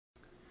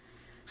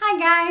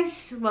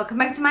guys, welcome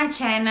back to my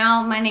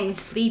channel. My name is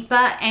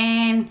Filipa,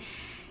 and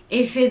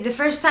if it's the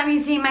first time you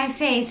see my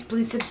face,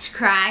 please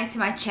subscribe to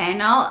my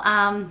channel.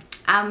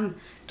 I'm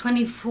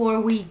 24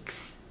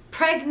 weeks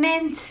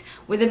pregnant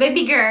with a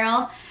baby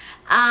girl,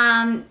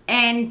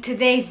 and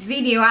today's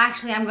video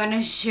actually I'm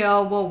gonna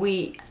show what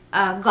we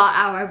got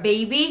our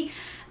baby.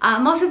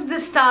 Most of the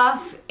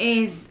stuff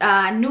is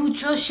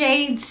neutral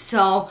shades,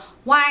 so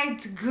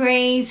white,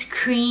 grays,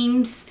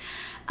 creams,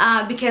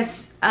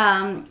 because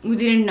we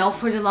didn't know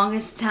for the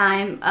longest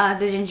time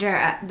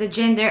the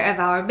gender of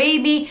our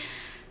baby.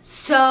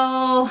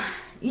 So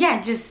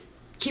yeah, just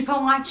keep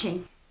on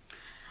watching.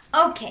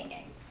 Okay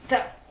guys,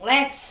 so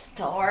let's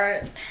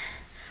start.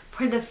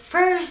 For the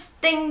first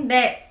thing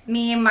that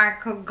me and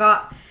Marco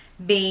got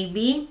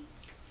baby,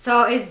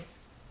 so is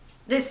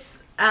this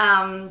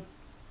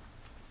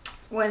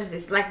what is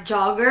this, like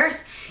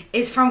joggers.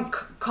 It's from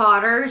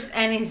Cotter's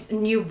and it's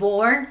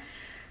newborn.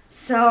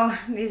 So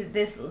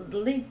this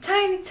little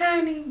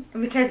tiny,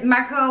 because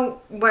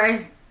Marco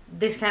wears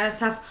this kind of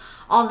stuff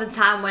all the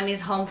time when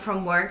he's home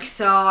from work.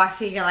 So I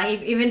figure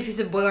like even if he's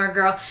a boy or a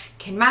girl,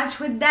 can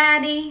match with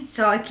daddy.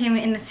 So I came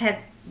in the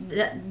set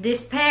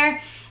this pair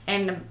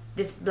and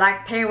this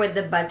black pair with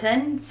the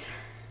buttons,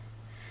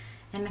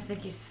 and I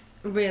think it's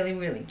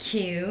really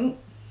cute.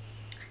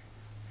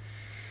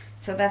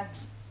 So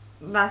that's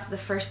the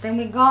first thing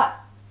we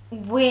got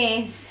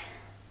with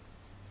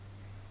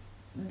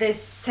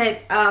this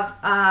set of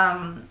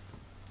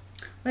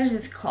what is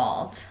it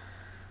called?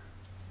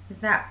 Is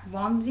that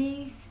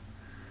onesies?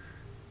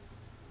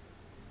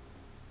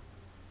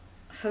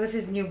 So this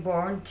is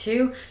newborn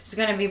too. She's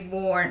gonna be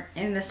born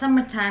in the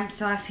summertime,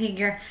 so I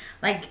figure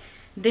like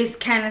this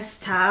kind of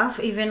stuff,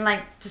 even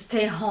like to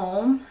stay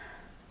home,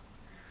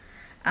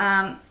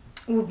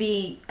 will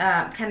be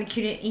kind of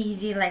cute and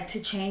easy, like to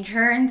change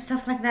her and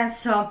stuff like that.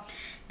 So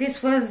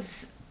this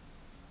was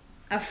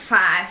a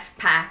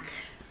 5-pack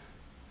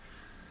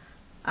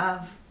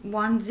of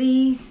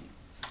onesies.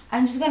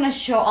 I'm just gonna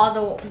show all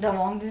the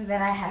onesies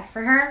that I have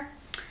for her.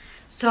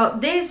 So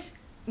this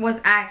was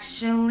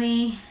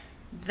actually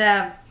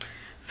the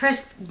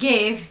first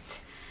gift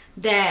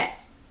that,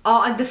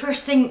 the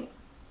first thing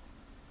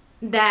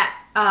that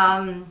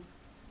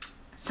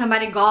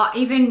somebody got,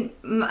 even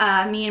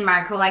me and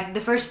Marco, like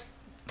the first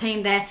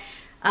thing that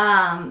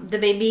the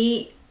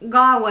baby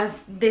got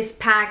was this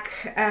pack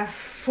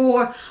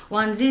for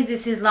onesies.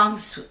 This is long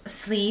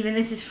sleeve, and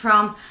this is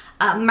from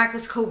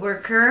Marco's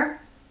co-worker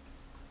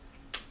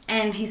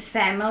and his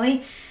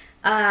family.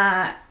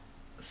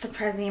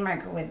 Surprised me and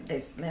Marco with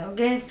this little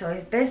gift. So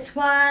it's this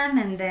one,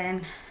 and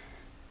then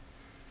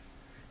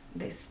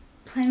this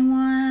plain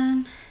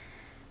one,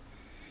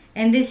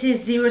 and this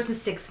is 0 to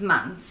 6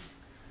 months.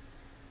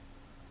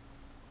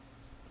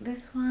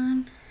 This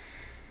one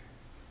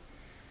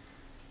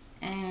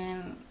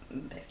and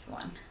this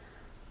one.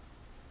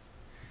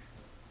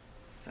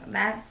 So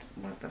that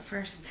was the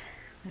first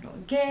little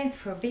gift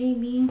for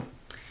baby.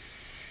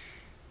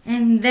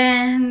 And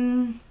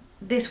then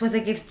this was a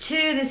gift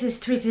too. This is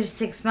 3 to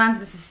 6 months.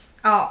 This is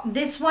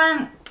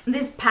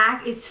this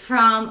pack is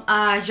from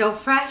Joe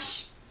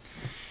Fresh,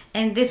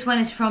 and this one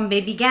is from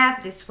Baby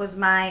Gap. This was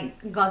my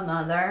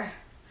godmother.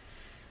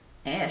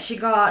 She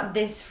got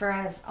this for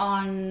us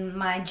on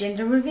my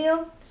gender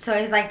reveal. So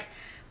it's like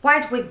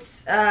white with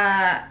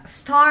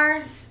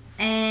stars,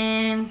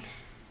 and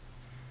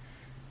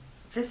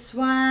this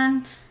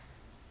one,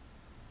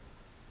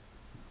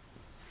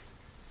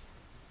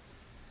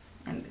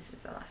 and this is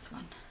the last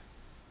one,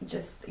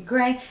 just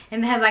gray,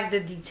 and they have like the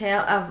detail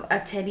of a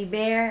teddy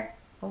bear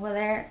over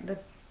there, the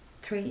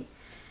three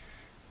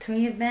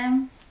of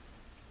them.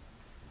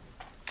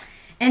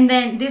 And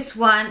then this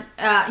one,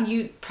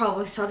 you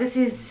probably saw, this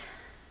is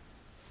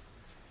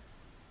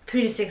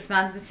 3 to 6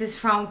 months. This is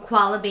from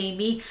Koala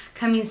Baby,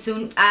 coming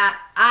soon. I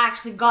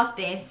actually got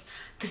this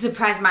to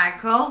surprise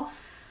Marco,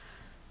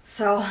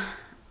 so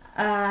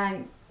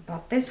I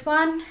bought this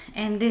one,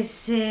 and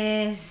this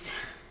is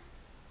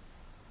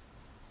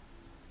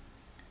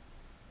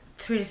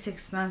 3 to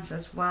 6 months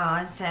as well.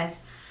 It says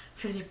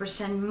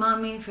 50%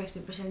 mommy,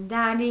 50%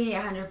 daddy,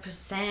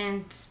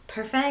 100%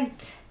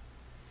 perfect.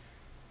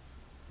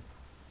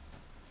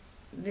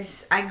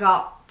 This I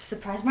got to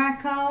surprise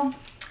Marco.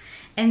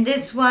 And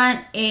this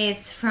one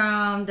is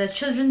from the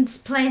children's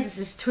place. This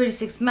is 3 to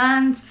 6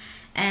 months,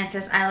 and it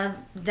says I love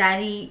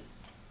daddy,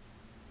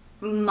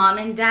 mom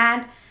and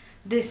dad.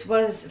 This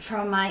was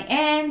from my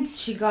aunt.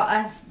 She got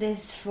us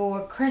this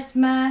for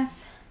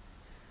Christmas,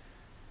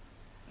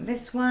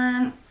 this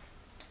one.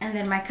 And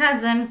then my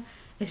cousin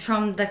is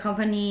from the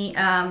company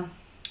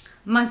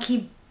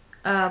Monkey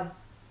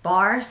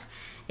Bars,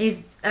 is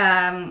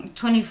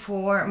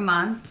 24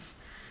 months.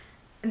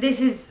 This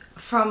is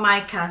from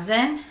my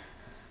cousin.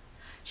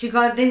 She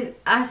got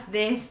us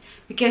this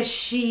because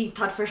she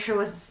thought for sure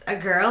was a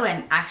girl,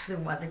 and actually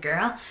was a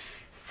girl.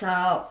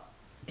 So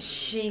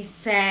she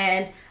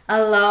said,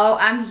 hello,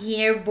 I'm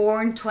here,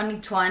 born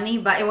 2020,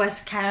 but it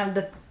was kind of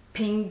the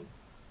pink,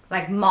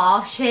 like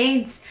mauve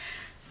shades.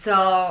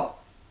 So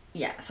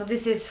yeah, so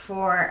this is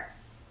for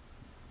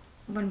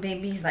when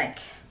baby's like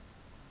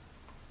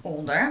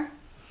older.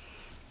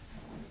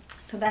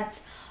 So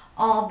that's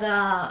all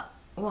the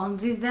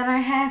onesies that I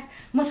have.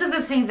 Most of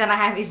the things that I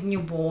have is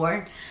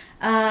newborn.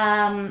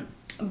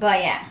 But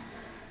yeah,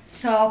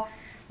 so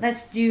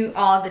let's do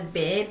all the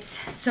bibs.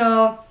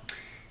 So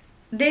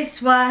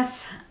this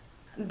was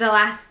the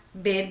last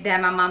bib that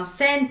my mom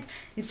sent.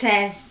 It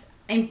says,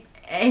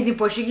 as in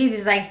Portuguese,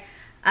 it's like,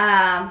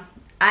 I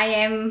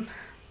am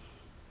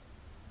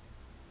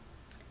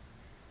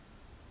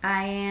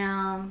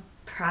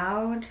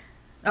proud.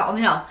 Oh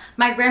no,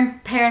 my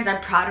grandparents are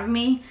proud of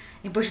me.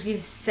 In Portuguese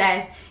it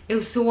says,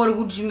 eu sou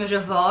orgulho dos meus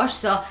avós.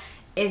 So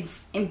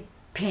it's in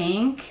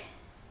pink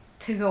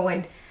to go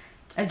with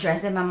a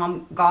dress that my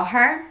mom got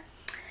her.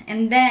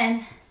 And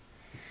then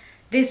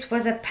this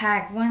was a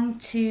pack, 1,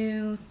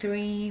 2,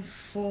 3,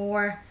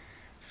 4,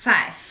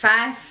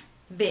 5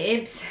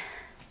 bibs.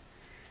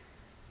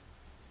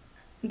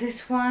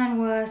 This one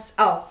was,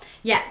 oh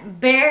yeah,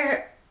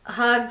 bear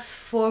hugs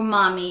for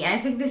mommy. I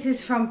think this is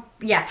from,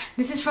 yeah,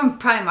 this is from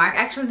Primark.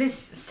 Actually, this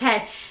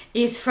set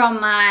is from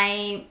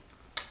my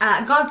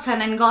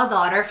godson and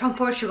goddaughter from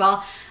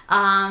Portugal.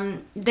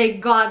 They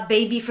got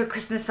baby for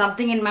Christmas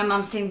something, and my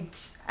mom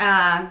sent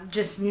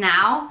just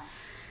now.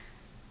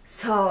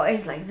 So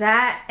it's like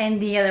that, and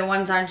the other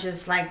ones are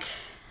just like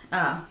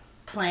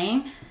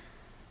plain.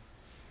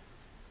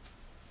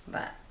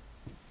 But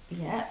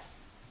yeah.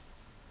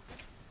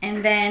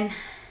 And then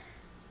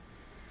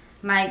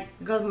my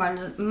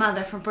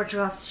godmother from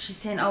Portugal, she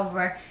sent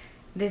over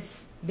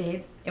this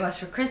bib. It was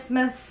for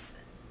Christmas.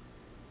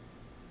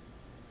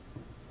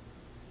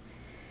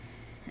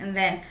 And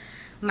then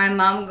my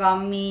mom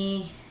got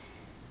me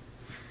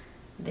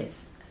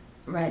this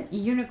red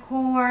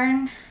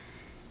unicorn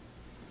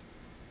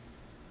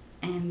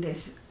and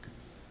this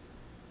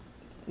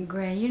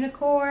gray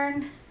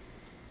unicorn.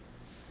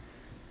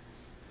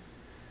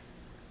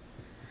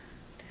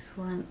 This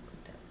one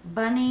with the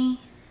bunny.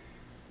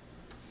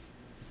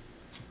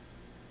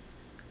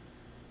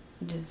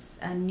 Just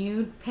a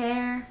nude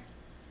pair.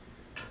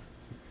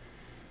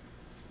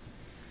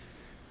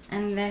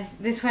 And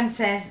this one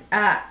says,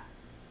 my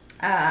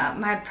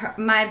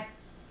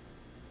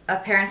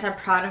parents are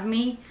proud of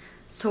me.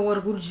 Sou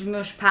orgulho dos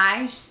meus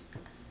pais,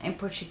 in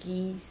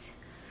Portuguese.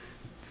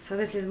 So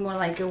this is more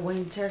like a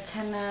winter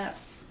kind of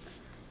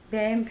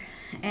bib.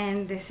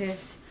 And this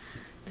is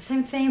the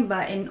same thing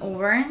but in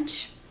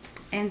orange.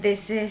 And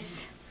this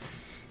is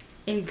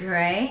in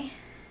gray.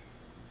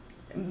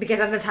 Because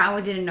at the time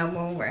we didn't know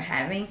what we were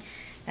having.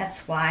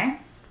 That's why.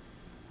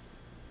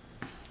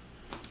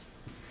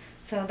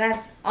 So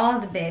that's all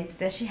the bibs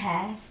that she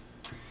has.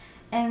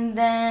 And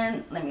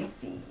then, let me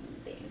see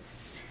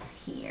this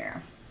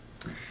here.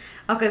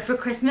 Okay, for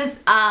Christmas,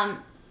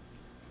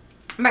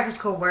 Marcus'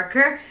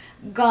 co-worker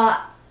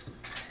got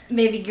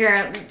baby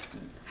girl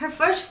her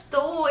first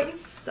toy.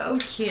 So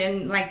cute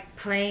and like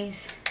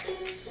plays.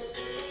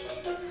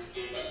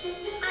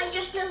 I'm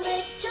just a little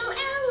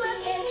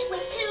elephant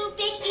with 2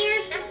 big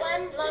ears and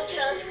 1 long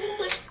trunk.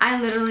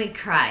 I literally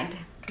cried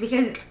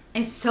because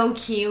it's so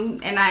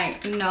cute, and I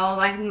know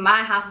like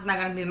my house is not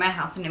gonna be my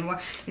house anymore.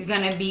 It's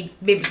gonna be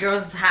baby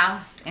girl's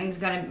house, and it's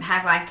gonna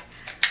have like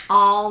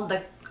all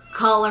the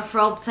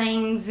colorful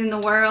things in the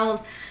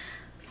world.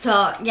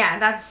 So yeah,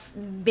 that's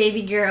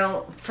baby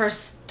girl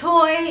first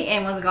toy,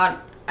 and was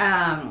got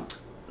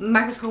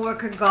Marcus'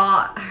 co-worker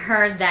got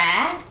her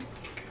that,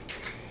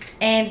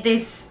 and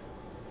this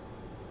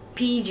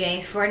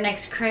PJs for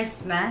next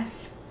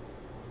Christmas.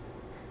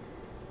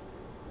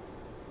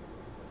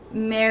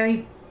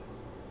 Merry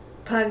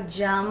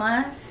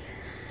pajamas,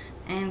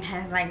 and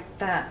has like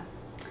the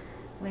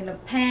little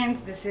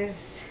pants. This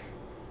is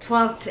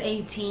 12 to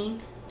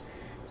 18,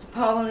 so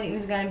probably it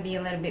was gonna be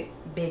a little bit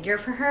bigger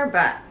for her,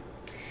 but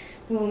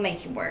we will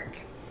make it work.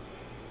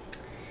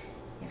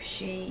 If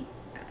she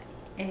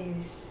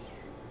is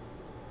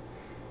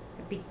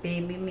a big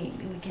baby,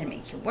 maybe we can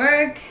make it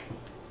work.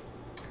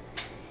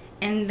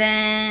 And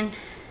then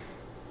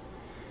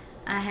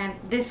I have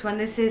this one.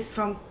 This is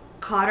from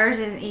Cotter's,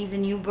 and he's a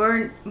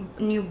newborn.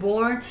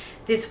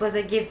 This was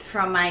a gift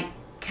from my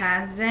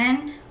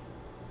cousin.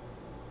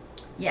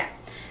 Yeah,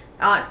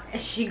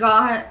 she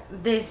got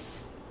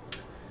this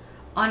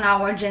on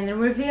our gender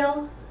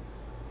reveal.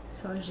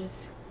 So it's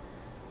just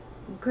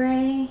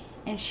gray,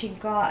 and she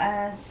got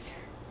us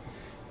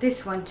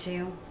this one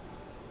too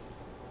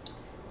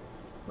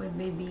with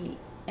baby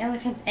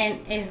elephants,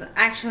 and is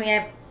actually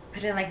I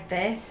put it like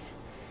this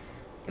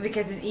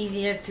because it's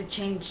easier to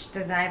change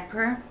the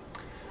diaper.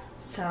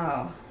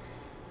 So,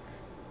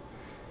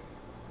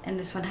 and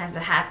this one has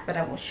a hat, but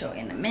I will show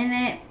in a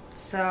minute.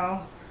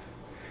 So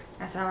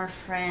that's our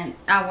friend,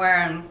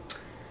 our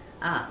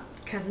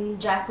cousin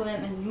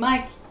Jacqueline and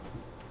Mike.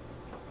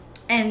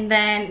 And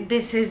then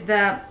this is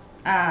the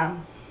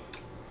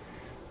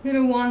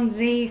little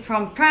onesie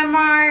from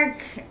Primark,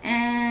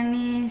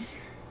 and is,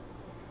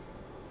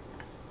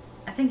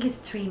 I think it's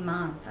 3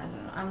 months. I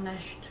don't know. I'm not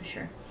too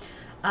sure.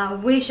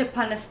 Wish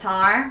upon a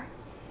star.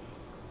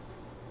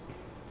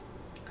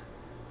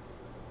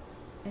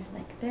 is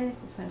like this.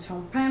 This one is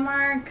from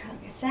Primark,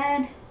 like I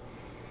said.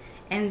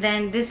 And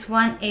then this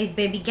one is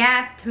Baby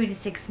Gap, 3 to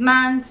 6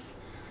 months.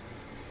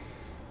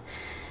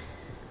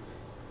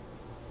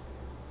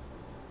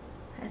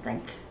 Has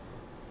like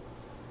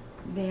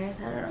bears.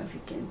 I don't know if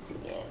you can see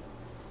it.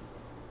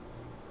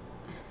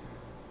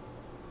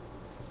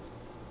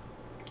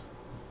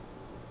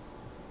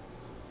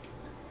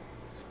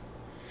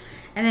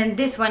 And then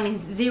this one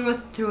is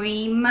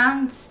 0-3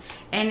 months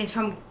and it's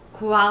from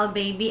Koala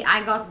Baby.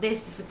 I got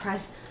this to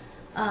surprise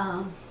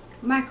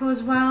Michael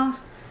as well.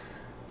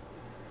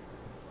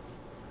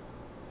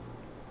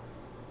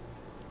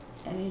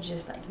 And it's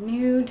just like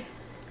nude.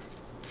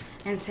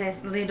 And it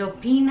says Little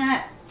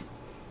Peanut.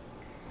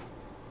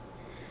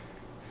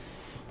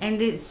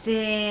 And this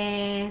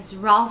is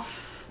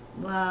Ralph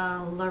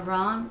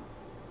Lauren.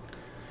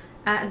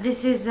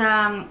 This is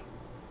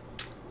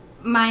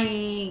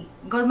my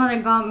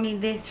godmother got me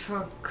this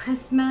for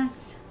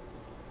Christmas,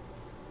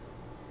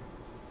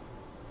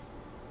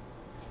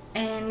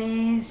 and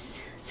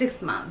it's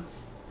 6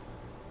 months.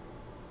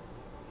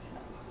 So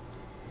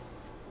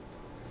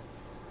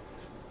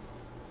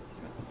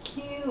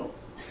cute.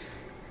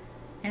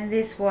 And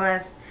this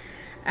was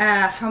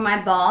from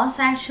my boss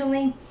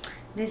actually.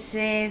 This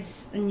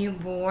is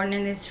newborn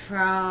and it's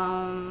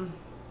from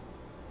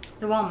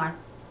the Walmart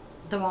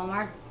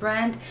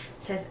brand. It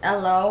says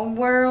Hello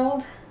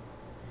World.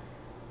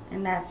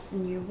 And that's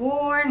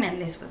newborn,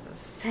 and this was a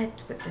set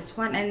with this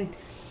one, and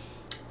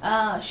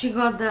she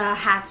got the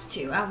hats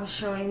too. I will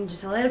show you in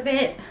just a little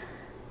bit.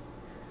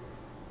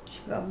 She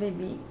got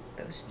maybe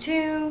those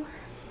two,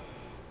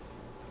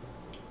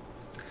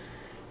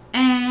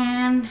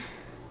 and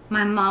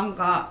my mom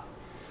got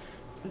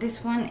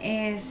this one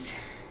is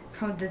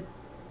from the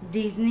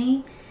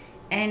Disney,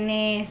 and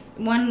is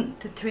 1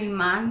 to 3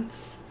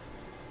 months.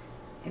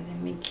 It's a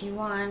Mickey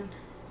one.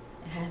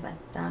 It has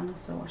like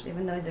dinosaurs,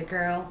 even though it's a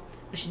girl.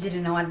 But she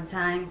didn't know at the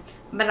time.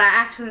 But I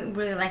actually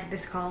really like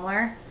this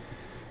color.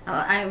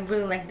 I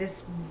really like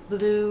this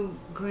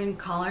blue-green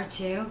color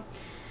too.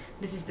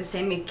 This is the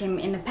same. It came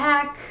in a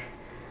pack.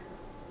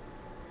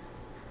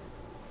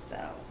 So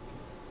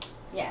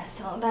yeah,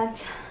 so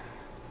that's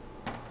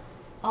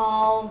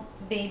all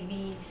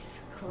baby's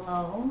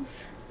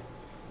clothes.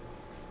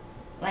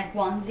 Like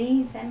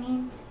onesies, I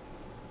mean.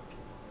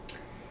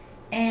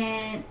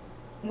 And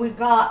we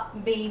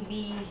got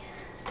baby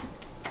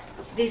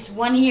this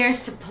 1 year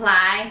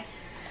supply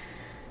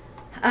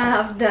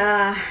of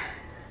the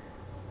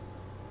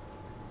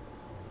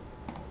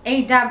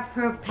ADAP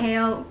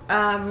Propel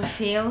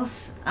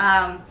refills.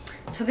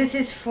 So this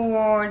is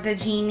for the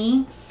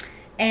genie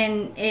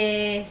and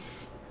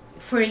is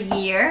for a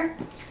year.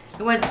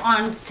 It was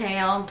on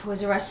sale on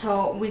Toys R Us,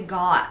 so we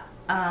got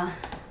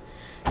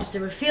just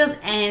the refills,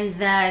 and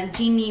the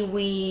genie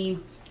we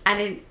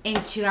added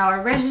into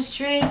our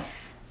registry.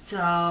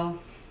 So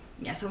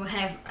yeah, so we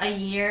have a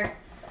year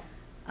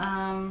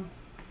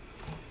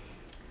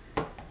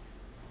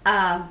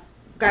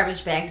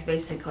garbage bags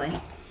basically.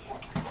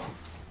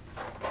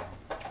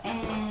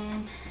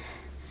 And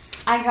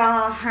I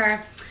got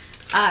her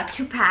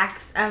 2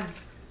 packs of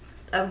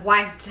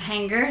white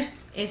hangers.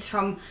 It's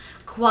from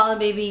Koala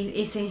Baby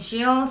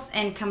Essentials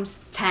and comes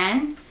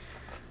 10.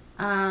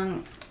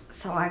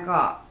 So I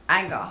got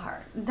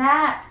her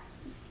that,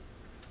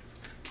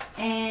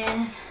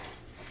 and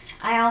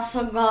I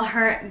also got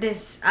her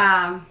this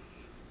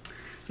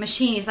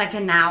machine. It's like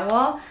an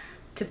owl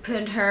to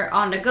put her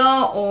on the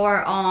go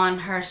or on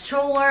her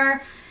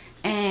stroller,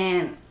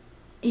 and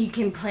you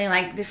can play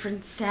like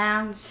different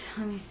sounds.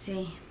 Let me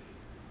see.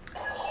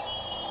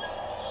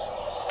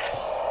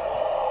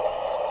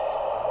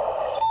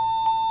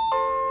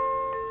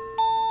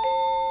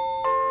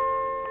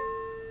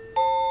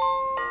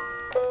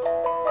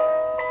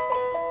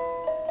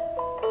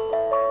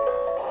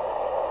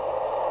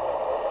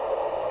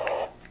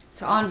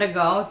 So on the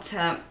go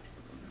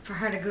for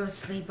her to go to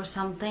sleep or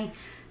something.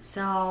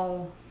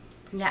 So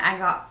yeah, I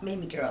got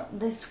baby girl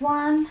this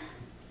one,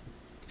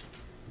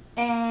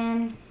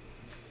 and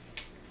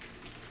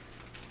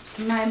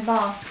my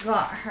boss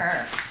got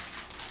her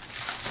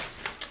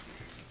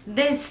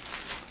this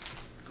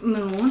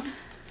moon,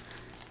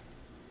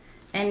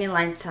 and it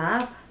lights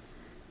up,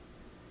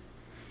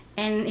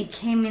 and it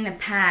came in a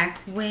pack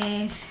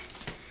with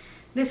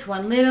this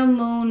one, Little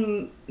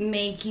Moon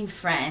Making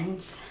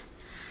Friends.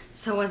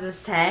 So it was a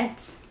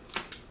set,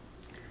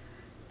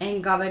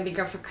 and got baby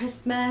girl for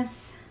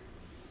Christmas,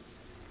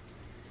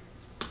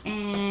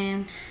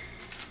 and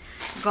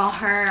got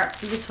her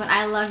this one,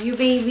 I Love You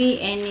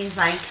Baby, and it's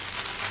like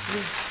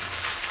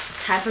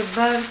this type of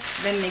bug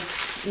that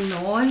makes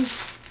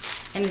noise,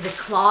 and it's a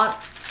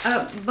cloth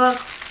bug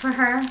for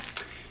her.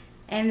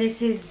 And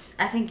this is,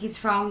 I think it's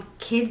from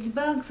Kids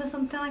Bugs or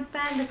something like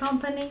that, the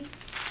company.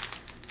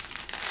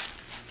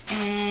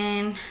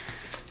 And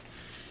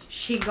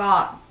she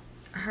got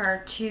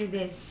her to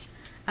this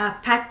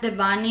Pat the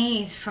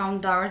Bunny is from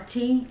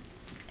Dorothy.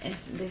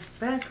 It's this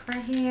book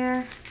right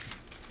here.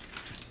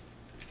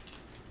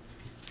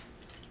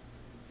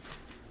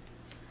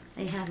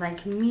 It has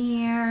like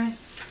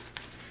mirrors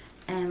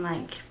and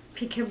like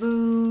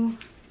peekaboo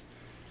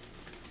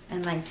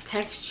and like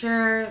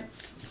texture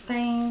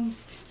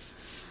things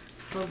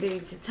for baby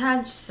to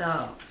touch.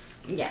 So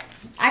yeah,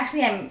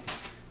 actually I'm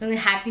really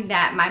happy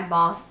that my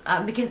boss,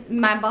 because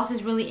my boss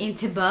is really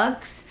into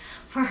books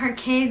for her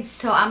kids,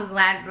 so I'm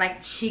glad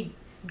like she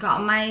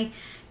got my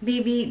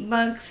baby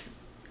books.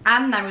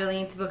 I'm not really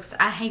into books.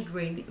 I hate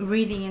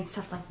reading and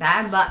stuff like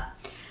that, but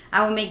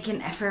I will make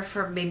an effort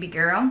for baby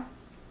girl.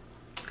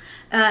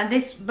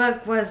 This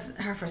book was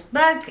her first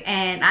book,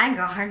 and I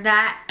got her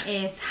that.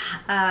 Is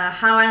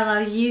How I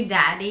Love You,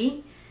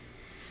 Daddy.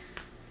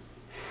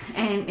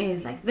 And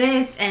it's like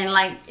this, and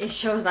like it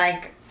shows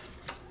like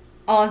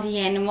all the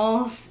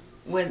animals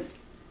with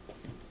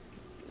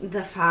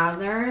the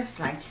fathers.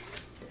 Like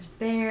there's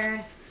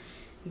bears.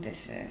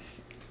 This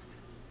is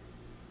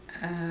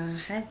a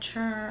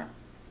hedgehog,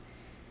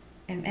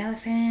 and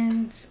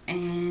elephants,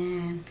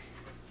 and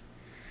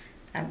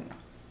I don't know,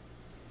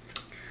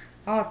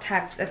 all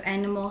types of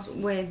animals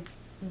with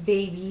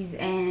babies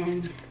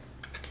and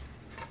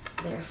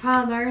their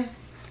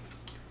fathers.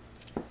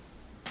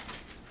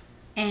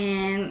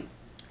 And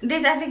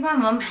this, I think my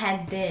mom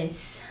had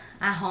this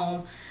at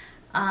home,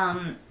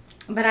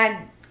 but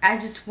I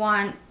just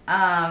want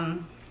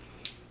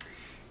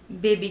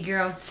baby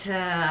girl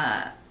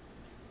to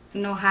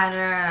know how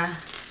to,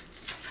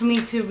 for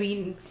me to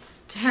read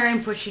to her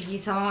in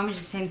Portuguese. So my mom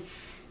just sent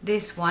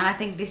this one. I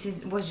think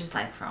this was just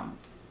like from,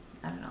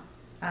 I don't know,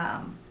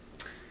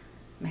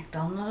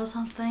 McDonald's or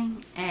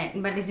something,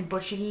 but it's in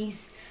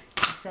Portuguese.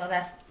 So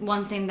that's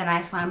one thing that I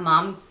ask my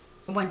mom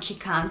when she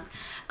comes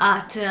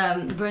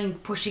to bring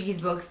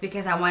Portuguese books,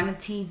 because I want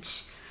to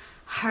teach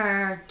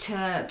her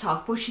to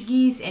talk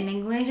Portuguese and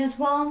English as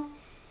well.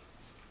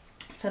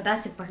 So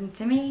that's important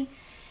to me.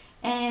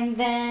 And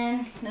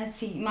then let's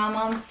see, my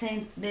mom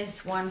sent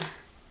this one.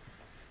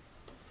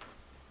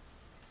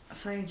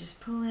 So you just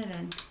pull it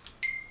and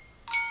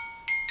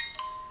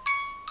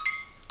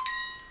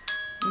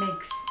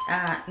makes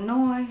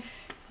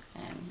noise,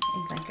 and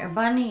it's like a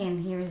bunny,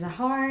 and here is a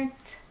heart.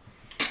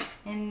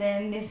 And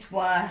then this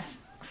was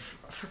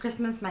for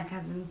Christmas. My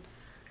cousin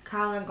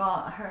Carla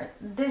got her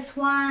this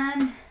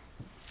one.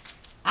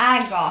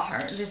 I got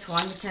her this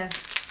one because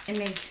it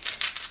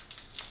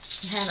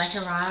has like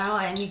a rattle,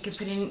 and you can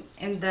put it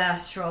in the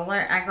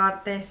stroller. I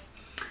got this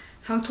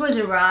from Toys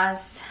R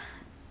Us,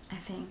 I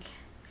think,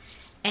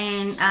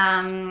 and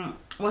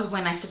was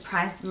when I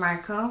surprised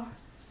Marco.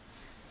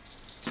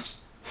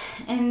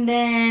 And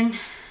then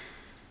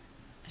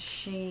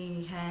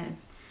she has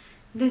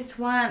this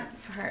one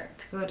for her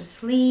to go to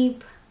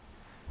sleep.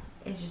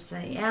 It's just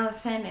an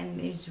elephant, and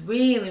it's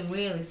really,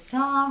 really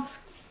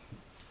soft.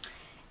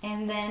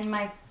 And then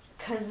my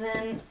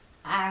cousin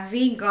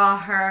Avi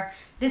got her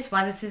this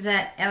one. This is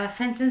an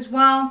elephant as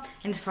well,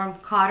 and it's from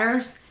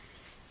Carter's,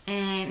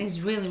 and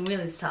it's really,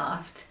 really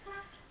soft.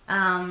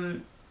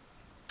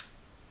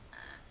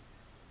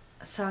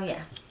 So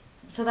yeah,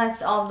 so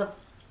that's all the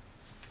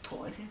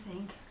toys, I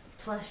think,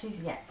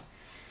 plushies, yeah,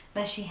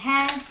 that she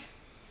has.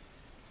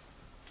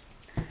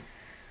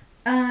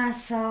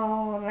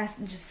 So let's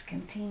just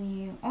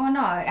continue. Oh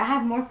no, I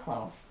have more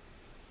clothes.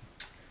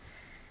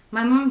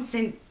 My mom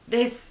said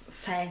this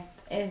set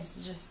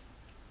is just,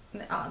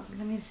 let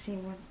me see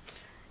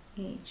what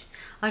age.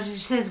 Oh, it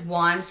just says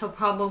 1, so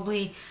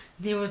probably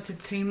 0 to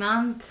 3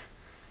 months.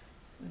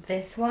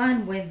 This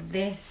one with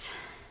this,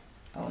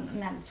 oh no,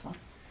 not this one,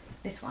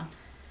 this one.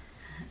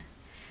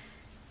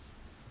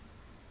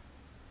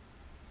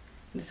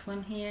 This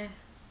one here.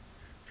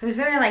 So it's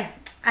very like,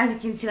 as you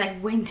can see,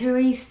 like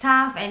wintry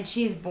stuff, and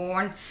she's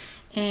born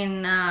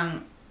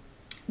in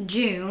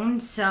June,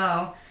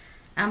 so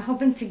I'm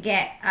hoping to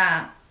get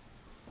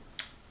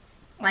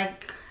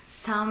like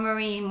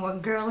summery, more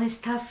girly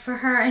stuff for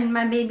her in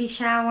my baby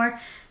shower,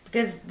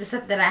 because the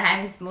stuff that I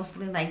have is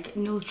mostly like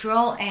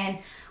neutral and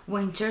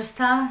winter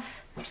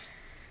stuff.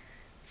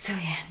 So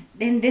yeah,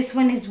 then this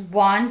one is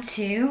 1,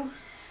 2,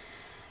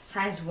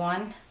 size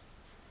 1.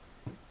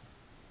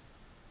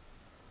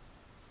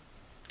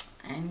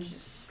 And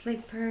just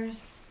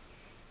slippers.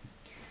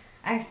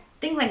 I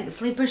think like the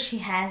slippers she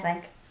has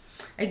like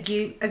a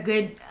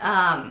good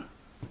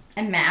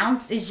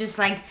amount. It's just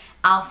like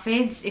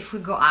outfits if we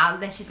go out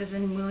that she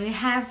doesn't really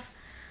have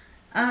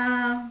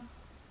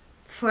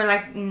for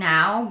like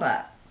now,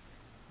 but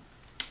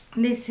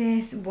this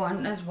is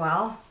one as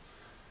well.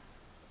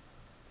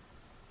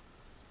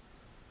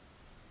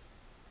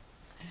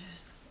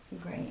 Just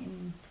gray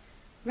and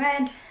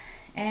red,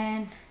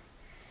 and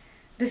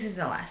this is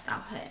the last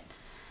outfit.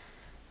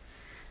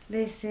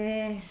 This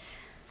is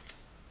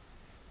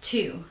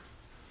 2.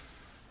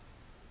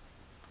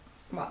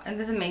 Well, it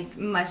doesn't make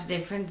much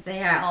difference.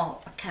 They are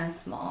all kind of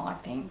small, I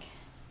think.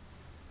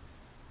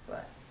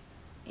 But,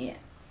 yeah.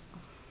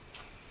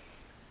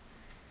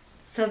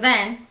 So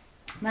then,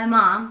 my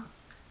mom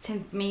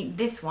sent me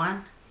this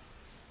one.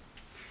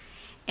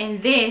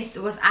 And this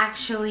was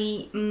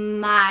actually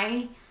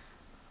my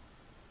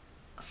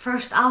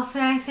first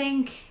outfit, I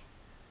think.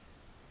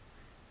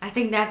 I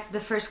think that's the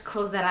first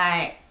clothes that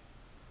I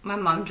my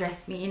mom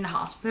dressed me in the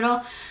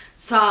hospital.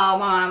 So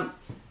my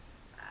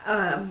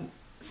mom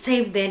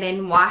saved it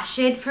and washed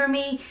it for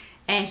me.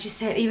 And she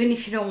said, even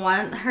if you don't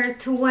want her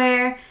to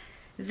wear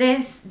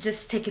this,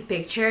 just take a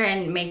picture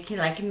and make it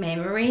like a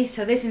memory.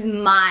 So this is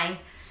my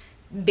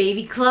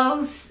baby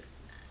clothes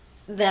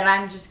that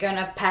I'm just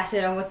gonna pass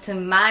it over to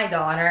my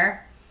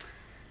daughter.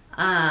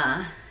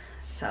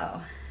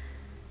 So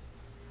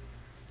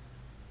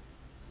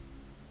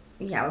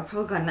yeah, we're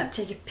probably gonna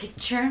take a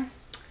picture.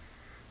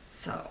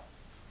 So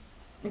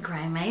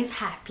grandma is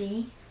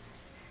happy.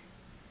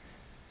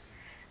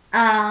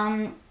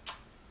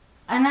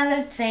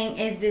 Another thing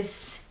is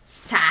this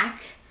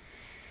sack.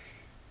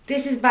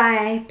 This is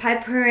by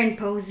Piper and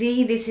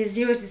Posey. This is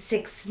 0 to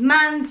 6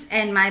 months,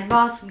 and my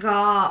boss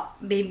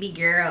got baby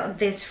girl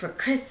this for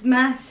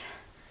Christmas.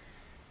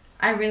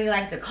 I really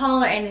like the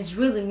color, and it's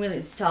really,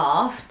 really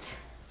soft.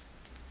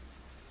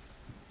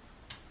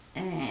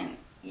 And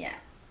yeah,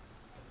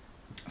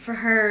 for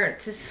her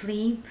to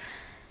sleep.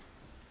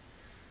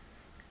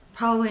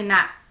 Probably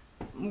not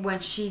when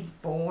she's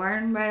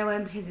born right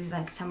away, because it's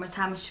like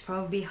summertime, it should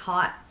probably be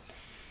hot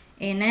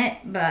in it,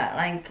 but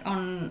like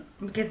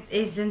because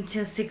it's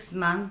until 6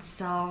 months,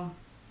 so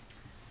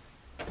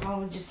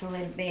probably just a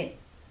little bit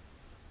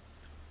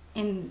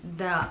in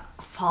the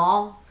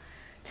fall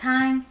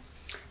time.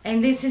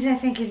 And this is, I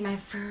think, is my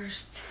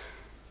first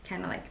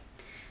kind of like,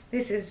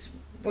 this is,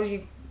 what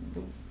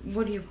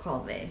do you call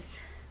this?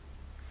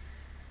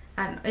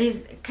 I don't know, it's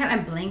kind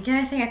of blanket.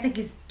 I think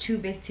it's too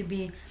big to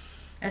be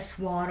a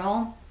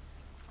swaddle,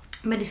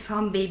 but it's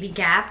from Baby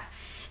Gap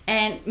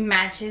and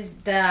matches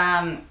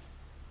the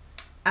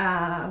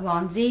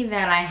onesie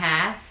that I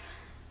have.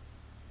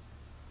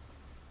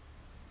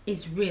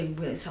 It's really,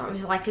 really soft.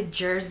 It's like a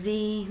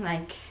jersey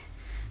like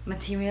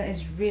material.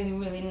 It's really,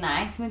 really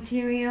nice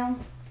material.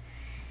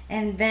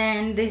 And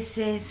then this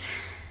is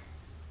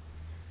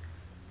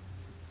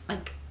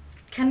like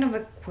kind of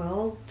a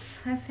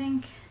quilt, I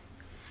think.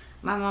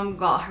 My mom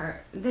got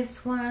her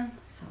this one,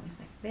 so it's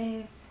like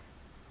this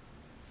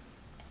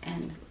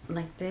and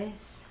like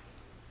this,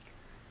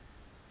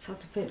 so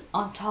to put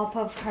on top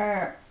of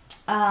her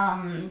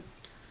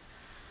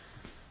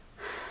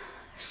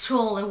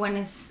stroller when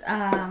it's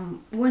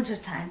winter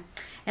time.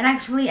 And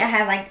actually I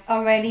have like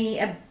already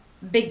a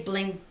big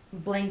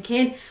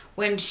blanket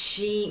when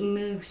she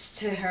moves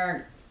to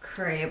her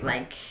crib,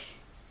 like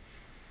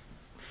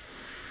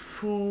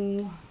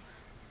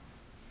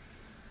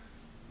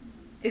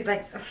it's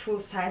like a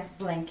full-size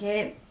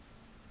blanket,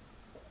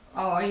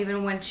 or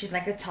even when she's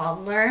like a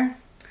toddler.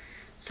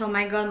 So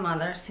my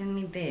godmother sent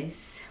me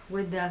this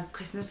with the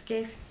Christmas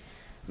gift,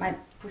 my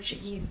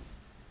Portuguese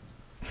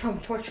from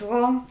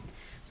Portugal.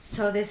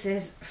 So this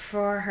is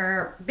for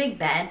her big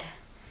bed,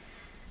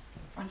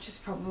 which is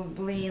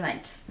probably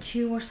like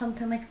 2 or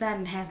something like that,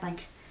 and has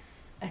like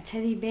a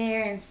teddy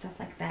bear and stuff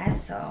like that.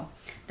 So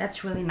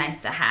that's really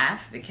nice to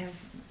have,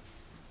 because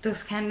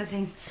those kind of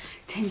things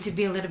tend to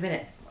be a little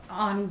bit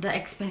on the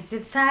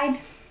expensive side.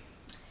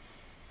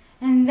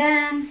 And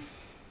then,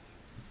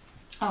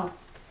 oh,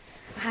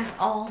 I have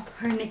all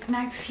her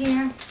knickknacks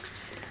here.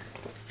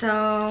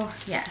 So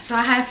yeah, so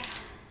I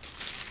have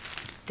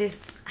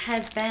this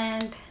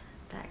headband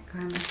that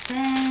Grandma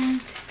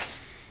sent,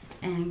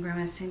 and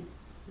Grandma sent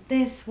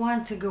this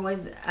one to go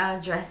with a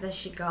dress that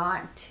she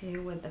got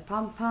too, with the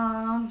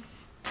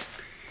pom-poms.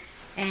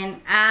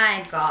 And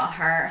I got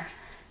her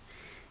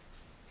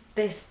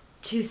this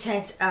 2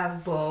 sets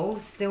of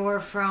bows. They were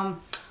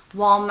from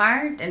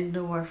Walmart and they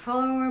were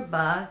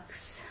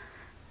 $4.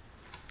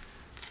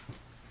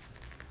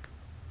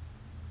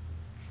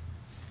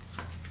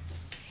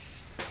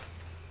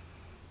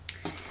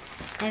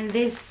 And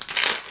this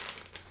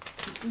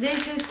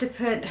is to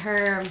put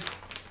her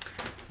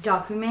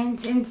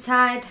document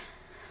inside,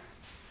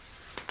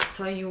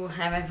 so you will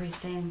have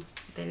everything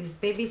that is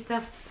baby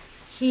stuff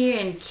here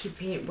and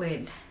keep it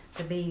with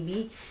the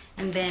baby.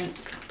 And then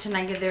to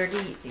not get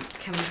dirty, it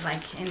comes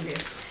like in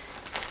this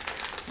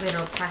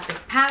little plastic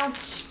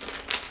pouch.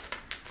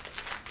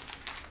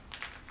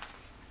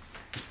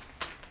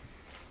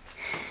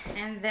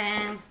 And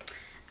then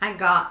I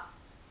got,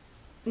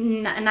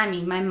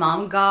 my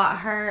mom got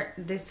her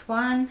this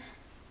one.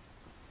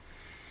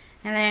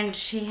 And then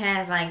she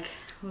has like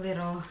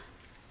little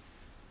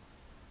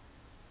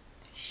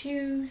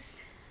shoes.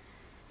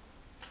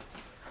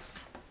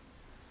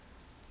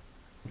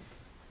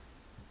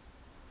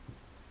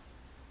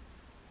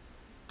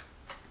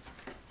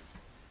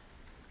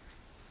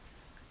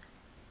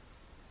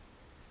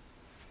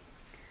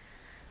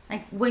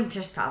 Like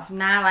winter stuff,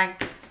 not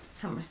like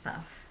summer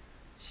stuff.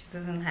 She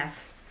doesn't have,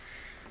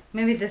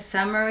 maybe the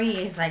summery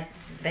is like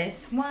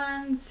this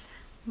one's.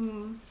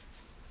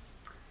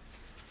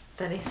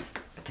 That is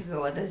to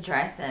go with the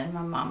dress that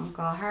my mom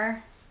got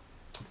her.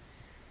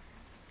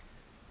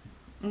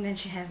 And then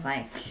she has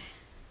like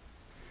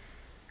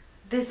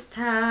this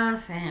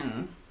stuff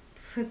and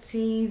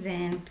footsies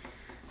and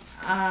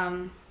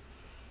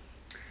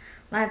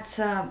lots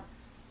of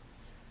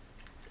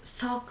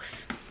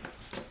socks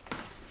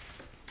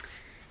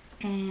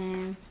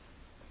and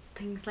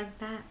things like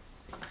that.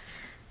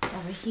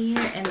 over here.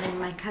 And then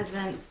my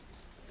cousin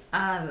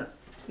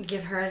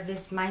give her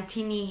this My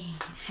Teeny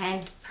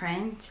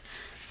handprint,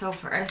 so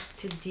for us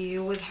to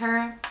do with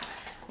her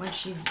when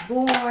she's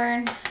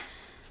born,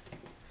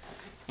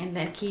 and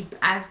then keep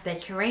as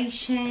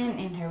decoration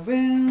in her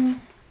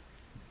room.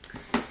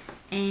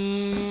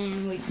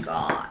 And we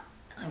got,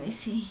 let me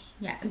see,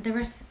 yeah, the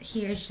rest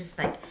here is just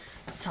like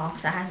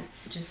socks. I have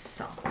just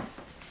socks,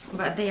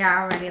 but they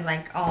are already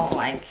like all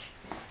like,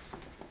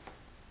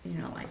 you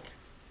know, like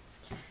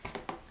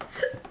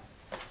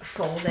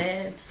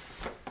folded.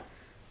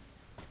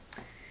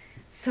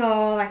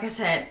 So like I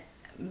said,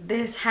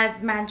 this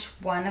had matched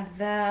one of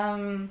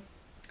the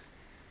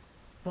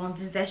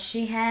onesies that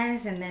she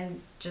has, and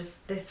then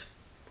just this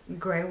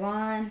gray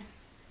one,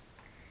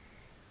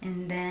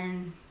 and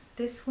then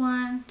this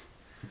one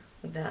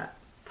with the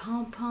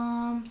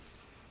pom-poms,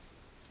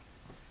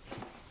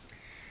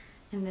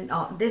 and then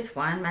this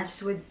one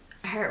matches with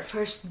her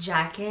first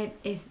jacket.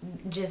 Is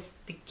just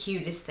the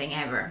cutest thing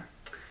ever.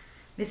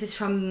 This is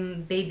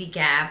from Baby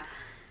Gap,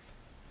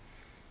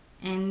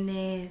 and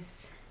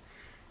this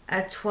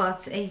a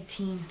 12 to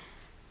 18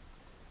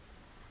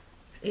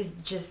 is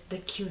just the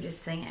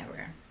cutest thing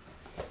ever.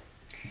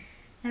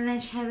 And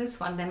then she has this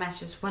one that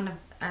matches one of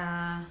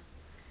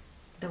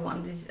the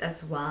onesies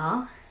as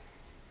well.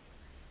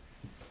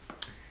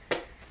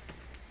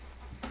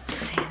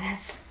 So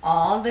that's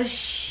all the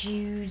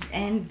shoes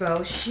and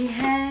bows she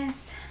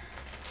has.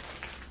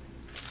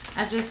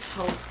 I just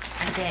hope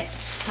I get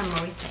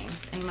summery things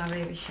in my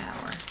baby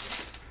shower,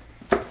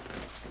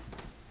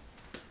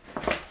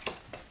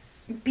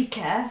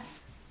 because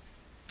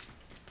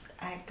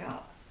I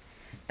got,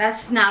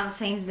 that's now the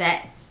things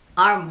that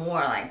are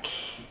more like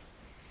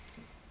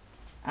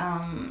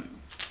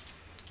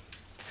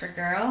for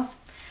girls.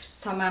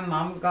 So my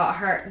mom got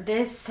her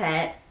this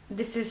set.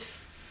 This is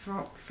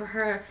for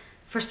her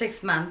for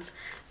 6 months.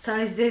 So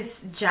it's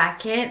this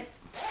jacket,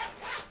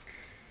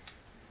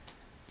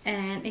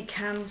 and it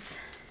comes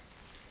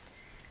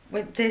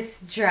with this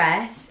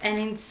dress, and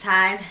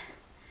inside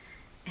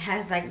it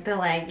has like the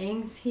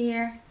leggings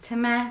here to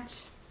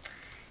match.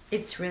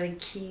 It's really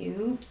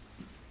cute.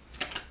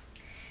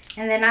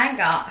 And then I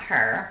got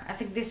her, I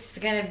think this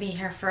is gonna be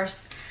her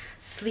first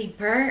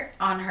sleeper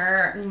on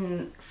her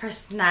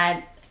first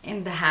night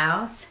in the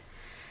house.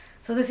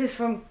 So this is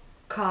from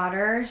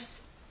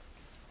Carter's.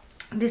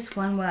 This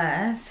one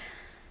was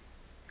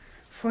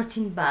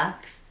 14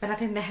 bucks, but I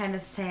think they had a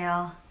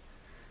sale,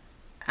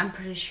 I'm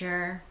pretty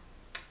sure.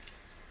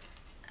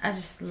 I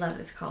just love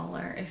this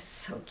color, it's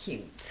so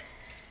cute.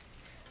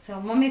 So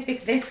mommy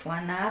picked this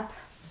one up,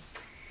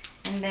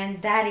 and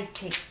then daddy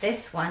picked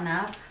this one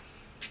up,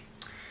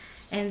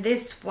 and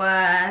this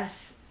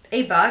was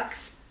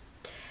 $8.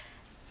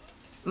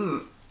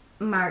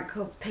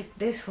 Marco picked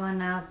this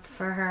one up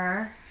for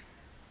her.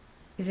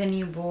 It's a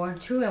newborn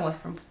too, and was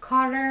from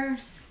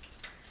Carter's.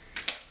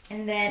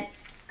 And then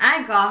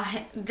I got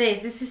this.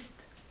 This is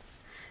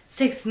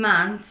 6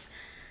 months,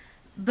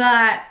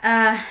 but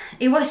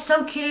it was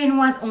so cute, and it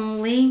was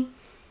only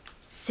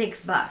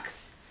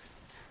 $6.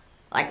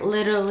 Like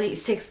literally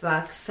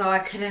 $6. So I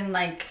couldn't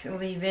like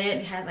leave it.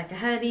 It has like a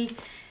hoodie,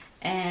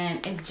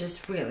 and it's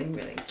just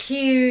really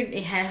cute.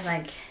 It has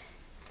like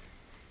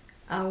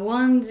a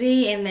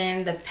onesie, and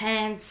then the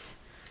pants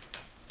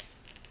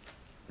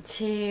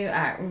too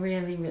are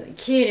really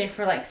cute. And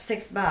for like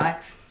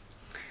 $6,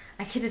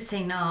 I couldn't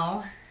say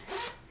no.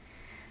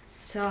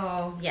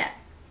 So yeah,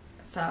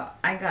 so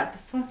I got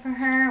this one for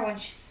her when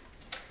she's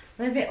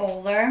a little bit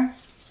older.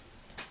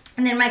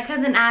 And then my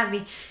cousin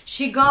Abby,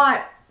 she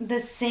got the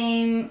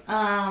same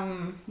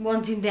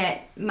onesie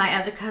that my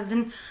other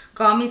cousin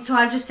got me, so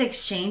I just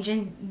exchanged,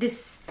 and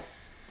this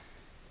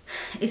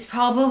is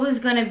probably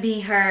gonna be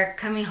her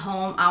coming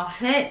home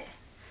outfit.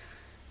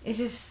 It's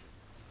just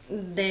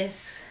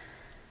this,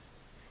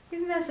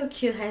 isn't that so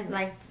cute? Has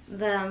like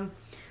the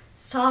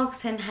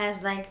socks, and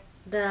has like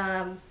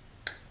the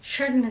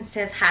shirt that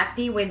says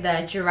happy with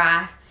the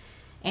giraffe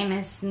and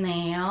a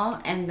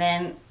snail, and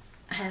then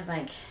has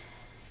like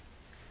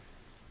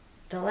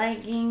the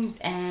leggings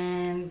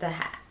and the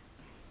hat.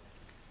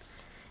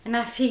 And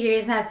I figure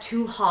it's not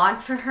too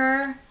hot for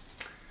her.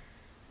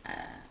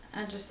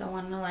 I just don't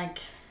want to like,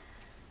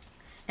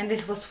 and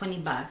this was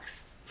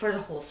 $20 for the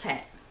whole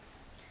set.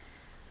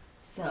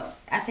 So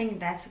I think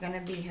that's gonna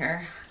be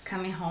her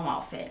coming home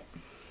outfit.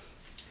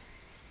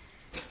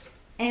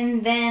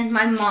 And then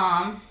my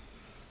mom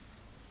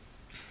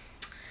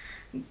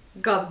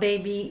got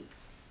baby,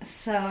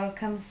 so it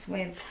comes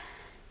with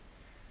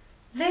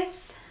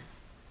this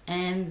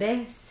and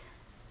this,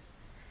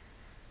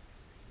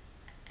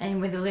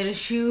 and with the little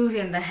shoes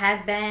and the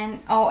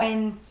headband. Oh,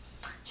 and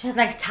she has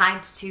like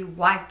tights too,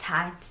 white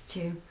tights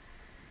too,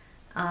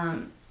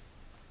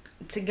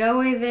 to go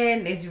with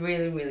it. It's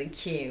really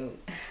cute.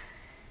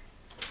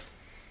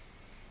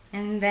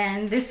 And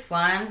then this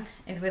one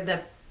is with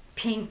the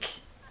pink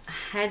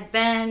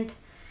headband,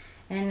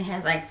 and it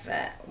has like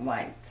the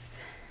white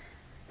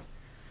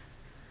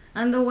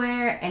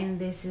underwear, and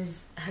this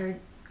is her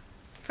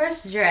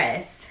first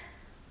dress.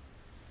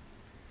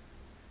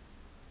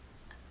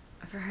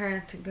 for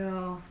her to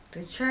go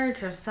to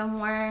church or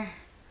somewhere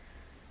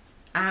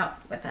out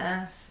with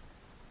us.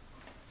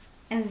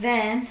 And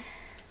then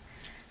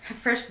her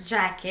first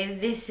jacket,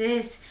 this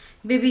is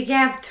Baby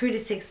Gap 3 to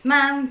 6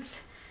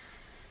 months,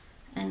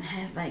 and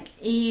has like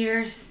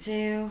ears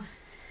too.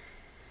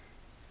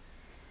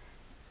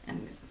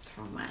 And this is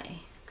from my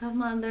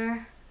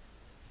godmother.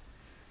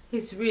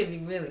 It's really,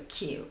 really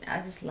cute.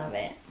 I just love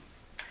it.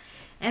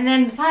 And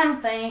then the final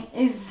thing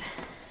is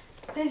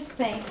this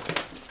thing.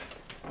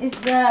 It's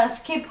the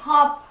Skip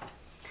Hop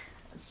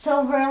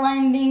Silver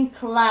Landing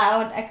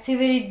Cloud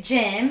Activity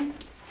Gym.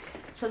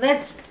 So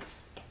that's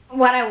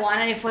what I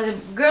wanted. If it was a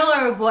girl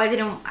or a boy,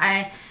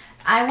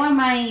 I want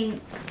my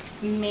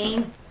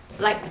main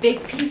like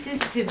big pieces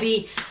to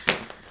be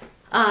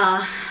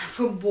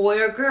for boy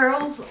or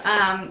girl,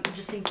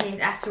 just in case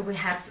after we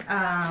have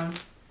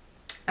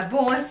a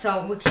boy,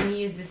 so we can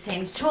use the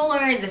same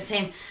stroller, the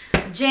same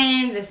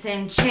gym, the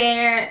same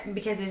chair,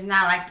 because it's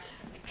not like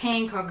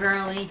pink or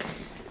girly.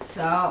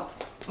 So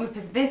we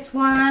picked this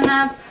one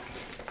up.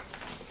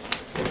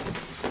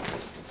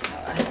 So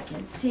as you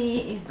can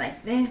see, it's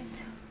like this.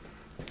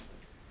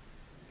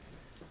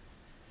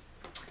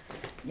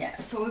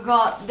 Yeah, so we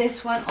got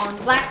this one on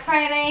Black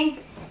Friday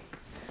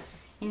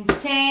in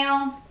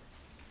sale,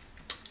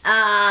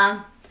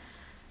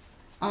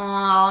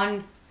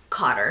 on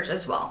Carter's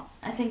as well.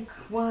 I think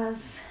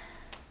was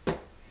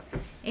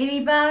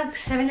 80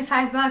 bucks,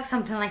 75 bucks,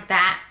 something like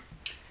that.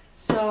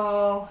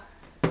 So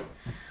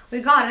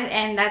we got it,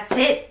 and that's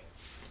it.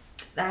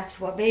 That's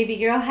what baby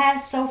girl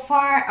has so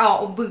far.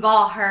 Oh, we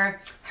got her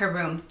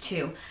room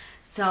too.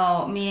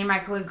 So me and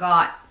Michael, we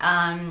got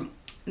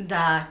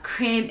the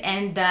crib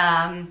and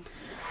the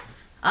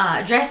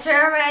dresser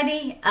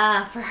already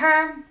for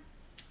her.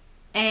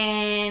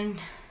 And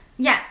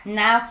yeah,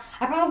 now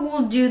I probably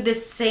will do the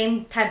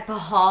same type of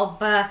haul,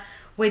 but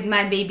with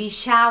my baby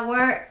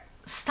shower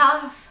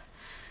stuff.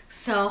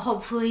 So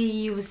hopefully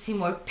you will see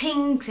more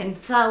pinks and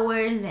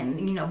flowers and,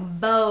 you know,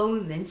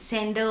 bows and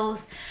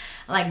sandals,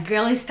 like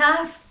girly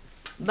stuff.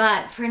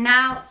 But for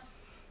now,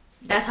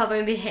 that's all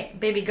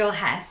baby girl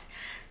has.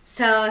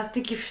 So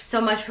thank you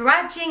so much for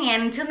watching,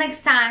 and until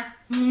next time,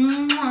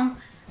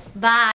 bye.